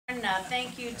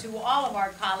thank you to all of our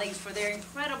colleagues for their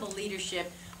incredible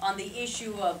leadership on the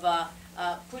issue of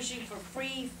pushing for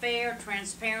free, fair,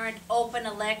 transparent, open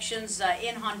elections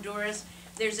in Honduras.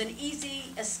 There's an easy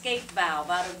escape valve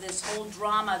out of this whole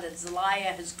drama that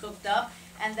Zelaya has cooked up,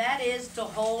 and that is to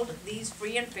hold these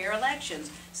free and fair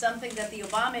elections, something that the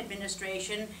Obama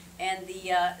administration and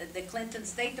the Clinton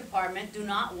State Department do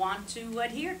not want to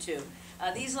adhere to.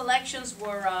 These elections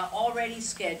were already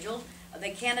scheduled. The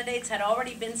candidates had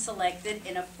already been selected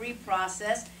in a free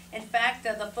process. In fact,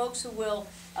 the folks who will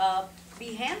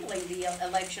be handling the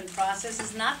election process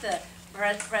is not the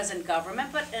present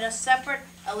government, but in a separate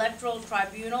electoral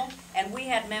tribunal, and we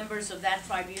had members of that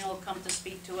tribunal come to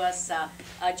speak to us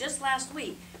just last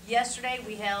week. Yesterday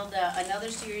we held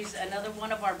another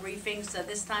one of our briefings,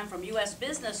 this time from U.S.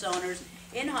 business owners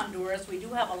in Honduras. We do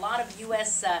have a lot of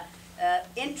U.S.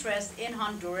 interest in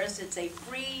Honduras. It's a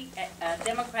free,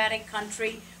 democratic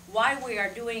country. Why we are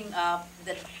doing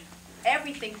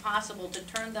everything possible to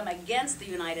turn them against the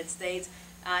United States,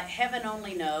 heaven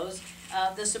only knows.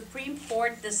 The Supreme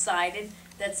Court decided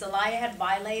that Zelaya had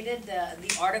violated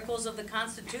the articles of the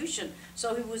Constitution,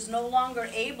 so he was no longer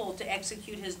able to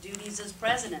execute his duties as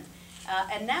president.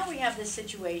 And now we have this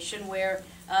situation where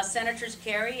Senators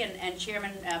Kerry and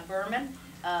Chairman Berman,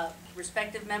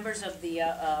 respective members of the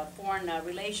Foreign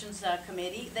Relations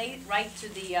Committee, they write to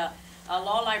the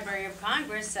Law Library of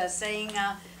Congress saying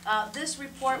this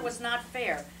report was not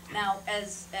fair. Now,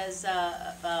 as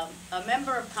a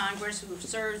member of Congress who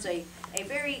serves a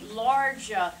very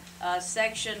large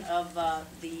section of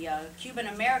the Cuban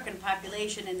American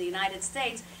population in the United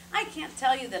States, I can't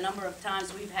tell you the number of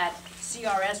times we've had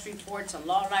CRS reports and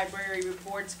Law Library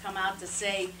reports come out to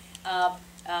say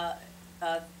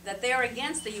that they're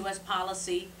against the U.S.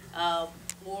 policy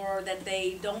or that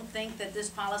they don't think that this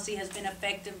policy has been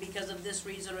effective because of this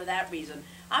reason or that reason.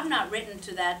 I've not written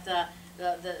to that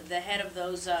the head of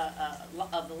those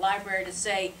of the library to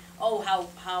say, oh,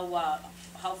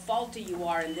 how faulty you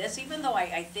are in this, even though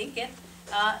I think it.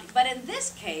 But in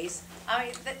this case,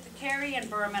 Kerry and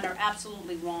Berman are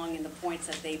absolutely wrong in the points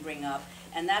that they bring up,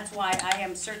 and that's why I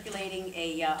am circulating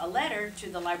a letter to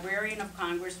the Librarian of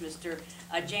Congress, Mr.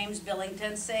 James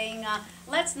Billington, saying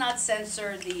let's not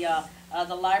censor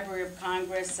the Library of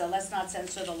Congress, let's not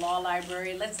censor the Law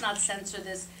Library, let's not censor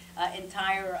this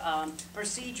entire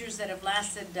procedures that have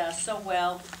lasted so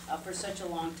well for such a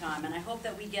long time. And I hope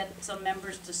that we get some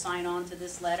members to sign on to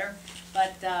this letter.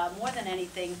 But more than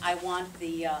anything, I want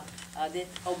the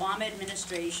Obama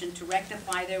administration to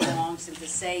rectify their wrongs and to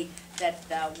say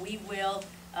that we will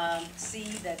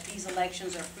see that these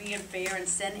elections are free and fair and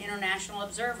send international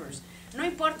observers. No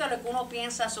importa lo que uno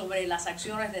piensa sobre las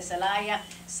acciones de Zelaya,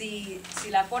 si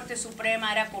la Corte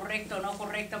Suprema era correcta o no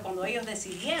correcta cuando ellos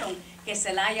decidieron que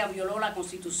Zelaya violó la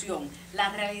Constitución. La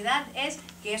realidad es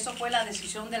que eso fue la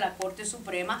decisión de la Corte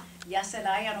Suprema. Ya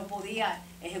Zelaya no podía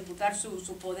ejecutar sus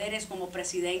poderes como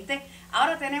presidente.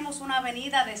 Ahora tenemos una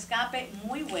avenida de escape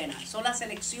muy buena. Son las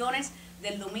elecciones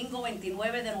del domingo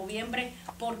 29 de noviembre.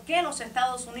 ¿Por qué los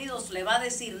Estados Unidos le va a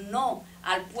decir no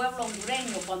al pueblo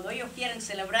hondureño cuando ellos quieren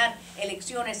celebrar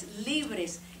elecciones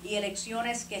libres y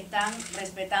elecciones que están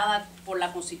respetadas por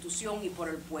la Constitución y por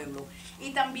el pueblo? Y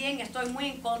también estoy muy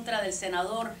en contra del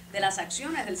senador, de las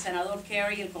acciones del senador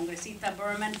Kerry, el congresista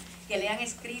Berman, que le han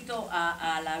escrito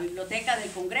a la biblioteca del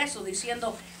Congreso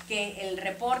diciendo que el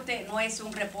reporte no es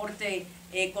un reporte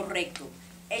correcto.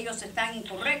 Ellos están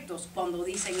incorrectos cuando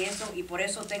dicen eso, y por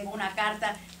eso tengo una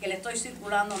carta que le estoy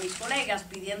circulando a mis colegas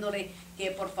pidiéndole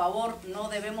que por favor no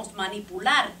debemos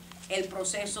manipular el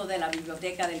proceso de la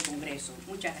biblioteca del Congreso.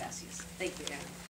 Muchas gracias. Thank you.